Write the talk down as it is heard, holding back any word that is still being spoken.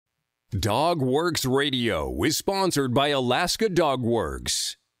Dogworks Radio is sponsored by Alaska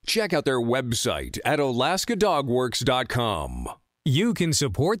Dogworks. Check out their website at alaskadogworks.com. You can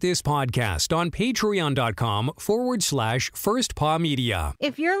support this podcast on patreon.com/firstpawmedia.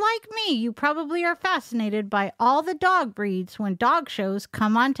 If you're like me, you probably are fascinated by all the dog breeds when dog shows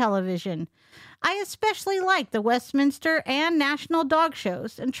come on television. I especially like the Westminster and National Dog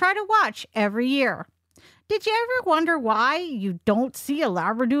Shows and try to watch every year. Did you ever wonder why you don't see a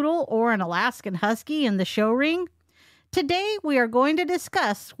Labradoodle or an Alaskan Husky in the show ring? Today, we are going to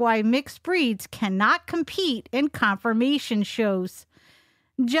discuss why mixed breeds cannot compete in conformation shows.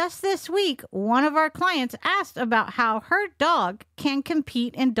 Just this week, one of our clients asked about how her dog can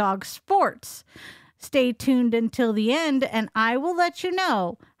compete in dog sports. Stay tuned until the end, and I will let you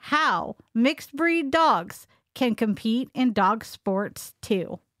know how mixed breed dogs can compete in dog sports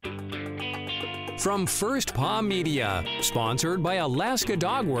too. From First Paw Media, sponsored by Alaska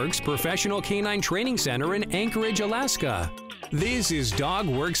Dogworks Professional Canine Training Center in Anchorage, Alaska. This is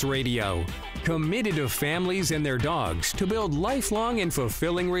Dogworks Radio, committed to families and their dogs to build lifelong and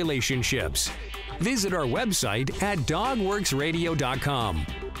fulfilling relationships. Visit our website at dogworksradio.com.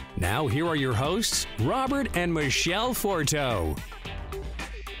 Now here are your hosts, Robert and Michele Forto.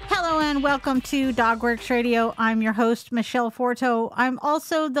 Hello and welcome to Dogworks Radio. I'm your host, Michele Forto. I'm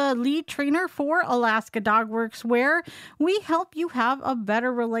also the lead trainer for Alaska Dogworks, where we help you have a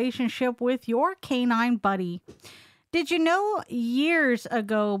better relationship with your canine buddy. Did you know years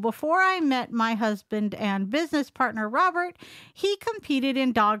ago, before I met my husband and business partner, Robert, he competed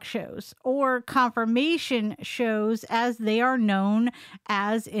in dog shows, or conformation shows as they are known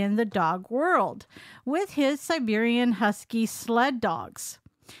as in the dog world, with his Siberian Husky sled dogs.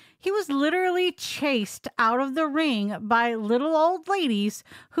 He was literally chased out of the ring by little old ladies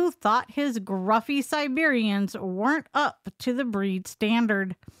who thought his gruffy Siberians weren't up to the breed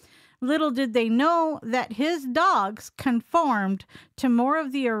standard. Little did they know that his dogs conformed to more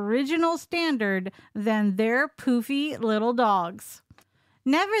of the original standard than their poofy little dogs.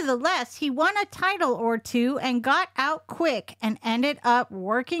 Nevertheless, he won a title or two and got out quick and ended up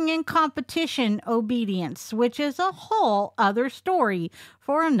working in competition obedience, which is a whole other story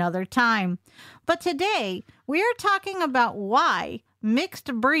for another time. But today, we are talking about why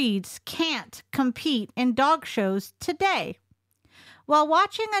mixed breeds can't compete in dog shows today. While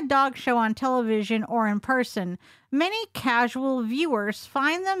watching a dog show on television or in person, many casual viewers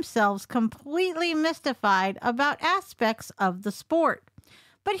find themselves completely mystified about aspects of the sport.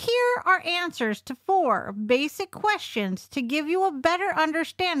 But here are answers to 4 basic questions to give you a better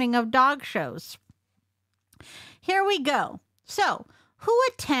understanding of dog shows. Here we go. So, who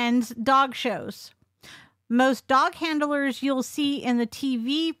attends dog shows? Most dog handlers you'll see in the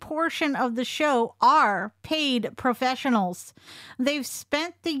TV portion of the show are paid professionals. They've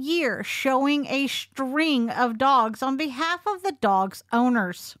spent the year showing a string of dogs on behalf of the dog's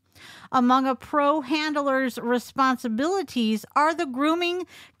owners. Among a pro handler's responsibilities are the grooming,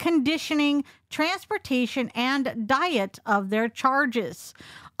 conditioning, transportation, and diet of their charges,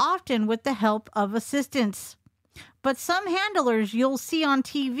 often with the help of assistants. But some handlers you'll see on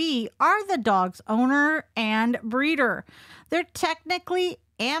TV are the dog's owner and breeder. They're technically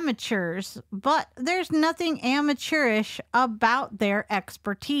amateurs, but there's nothing amateurish about their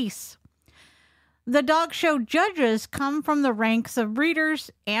expertise. The dog show judges come from the ranks of breeders,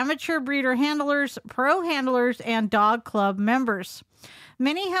 amateur breeder handlers, pro handlers, and dog club members.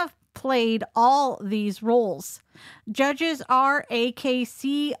 Many have played all these roles. Judges are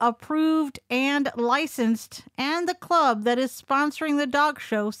AKC approved and licensed, and the club that is sponsoring the dog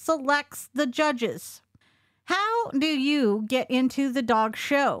show selects the judges. How do you get into the dog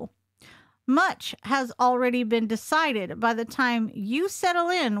show? Much has already been decided by the time you settle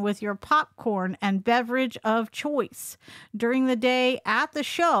in with your popcorn and beverage of choice. During the day at the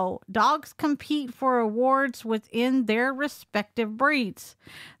show, dogs compete for awards within their respective breeds.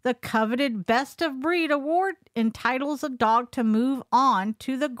 The coveted Best of Breed award entitles a dog to move on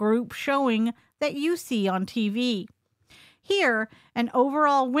to the group showing that you see on TV. Here, an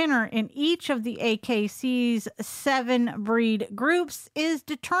overall winner in each of the AKC's 7 breed groups is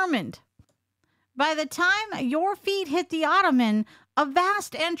determined. By the time your feet hit the ottoman, a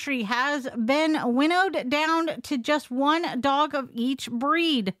vast entry has been winnowed down to just 1 dog of each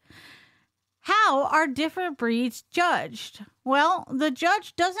breed. How are different breeds judged? Well, the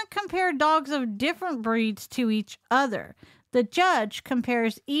judge doesn't compare dogs of different breeds to each other. The judge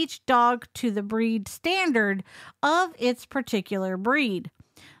compares each dog to the breed standard of its particular breed.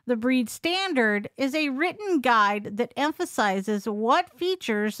 The The breed standard is a written guide that emphasizes what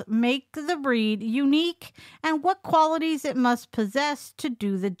features make the breed unique and what qualities it must possess to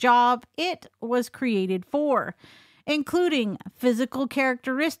do the job it was created for, including physical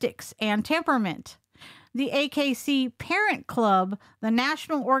characteristics and temperament. The AKC Parent Club, the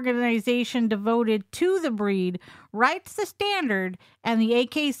national organization devoted to the breed, writes the standard, and the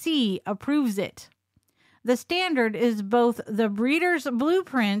AKC approves it. The standard is both the breeder's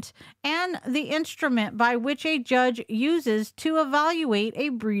blueprint and the instrument by which a judge uses to evaluate a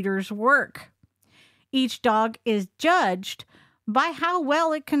breeder's work. Each dog is judged by how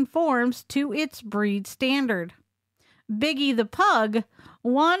well it conforms to its breed standard. Biggie the Pug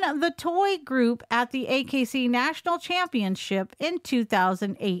won the toy group at the AKC National Championship in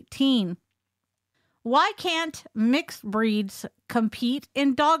 2018. Why can't mixed breeds compete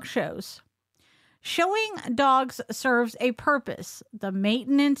in dog shows? Showing dogs serves a purpose, the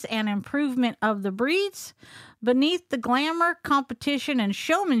maintenance and improvement of the breeds. Beneath the glamour, competition, and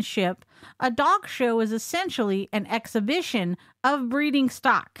showmanship, a dog show is essentially an exhibition of breeding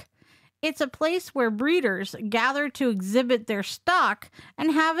stock. It's a place where breeders gather to exhibit their stock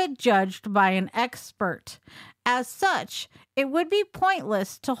and have it judged by an expert. As such, it would be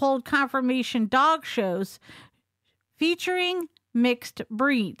pointless to hold conformation dog shows featuring mixed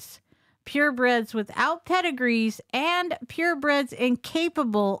breeds, purebreds without pedigrees, and purebreds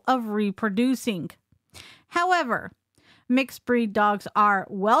incapable of reproducing. However, mixed breed dogs are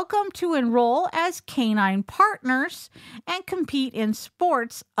welcome to enroll as canine partners and compete in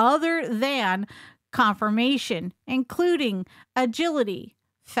sports other than conformation, including agility,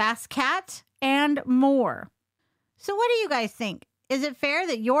 fast cat, and more. So what do you guys think? Is it fair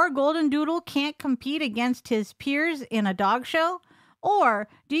that your golden doodle can't compete against his peers in a dog show? Or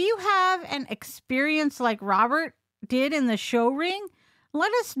do you have an experience like Robert did in the show ring?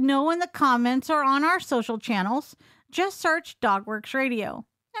 Let us know in the comments or on our social channels. Just search Dogworks Radio.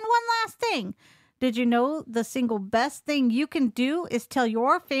 And one last thing. Did you know the single best thing you can do is tell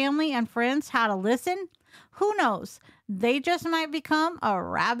your family and friends how to listen? Who knows? They just might become a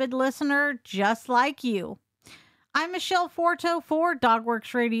rabid listener just like you. I'm Michele Forto for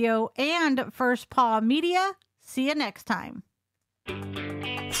Dogworks Radio and First Paw Media. See you next time.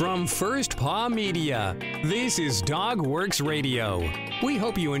 From First Paw Media, this is Dogworks Radio. We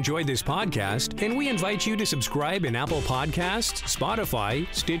hope you enjoyed this podcast, and we invite you to subscribe in Apple Podcasts, Spotify,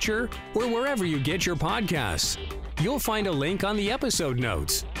 Stitcher, or wherever you get your podcasts. You'll find a link on the episode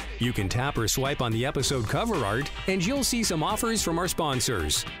notes. You can tap or swipe on the episode cover art, and you'll see some offers from our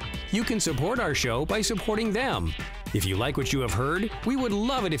sponsors. You can support our show by supporting them. If you like what you have heard, we would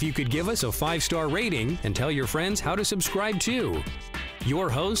love it if you could give us a 5-star rating and tell your friends how to subscribe too. Your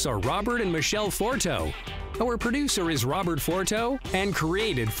hosts are Robert and Michele Forto. Our producer is Robert Forto and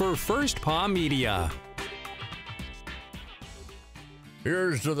created for First Paw Media.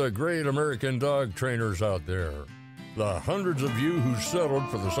 Here's to the great American dog trainers out there. The hundreds of you who settled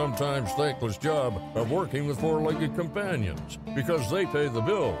for the sometimes thankless job of working with four-legged companions because they pay the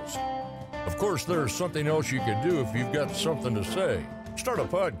bills. Of course, there's something else you can do if you've got something to say. Start a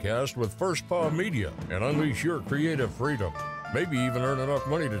podcast with First Paw Media and unleash your creative freedom. Maybe even earn enough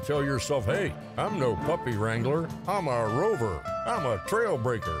money to tell yourself, hey, I'm no puppy wrangler, I'm a rover, I'm a trail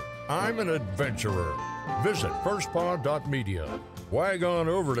breaker, I'm an adventurer. Visit firstpaw.media. Wag on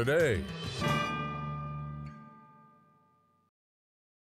over today.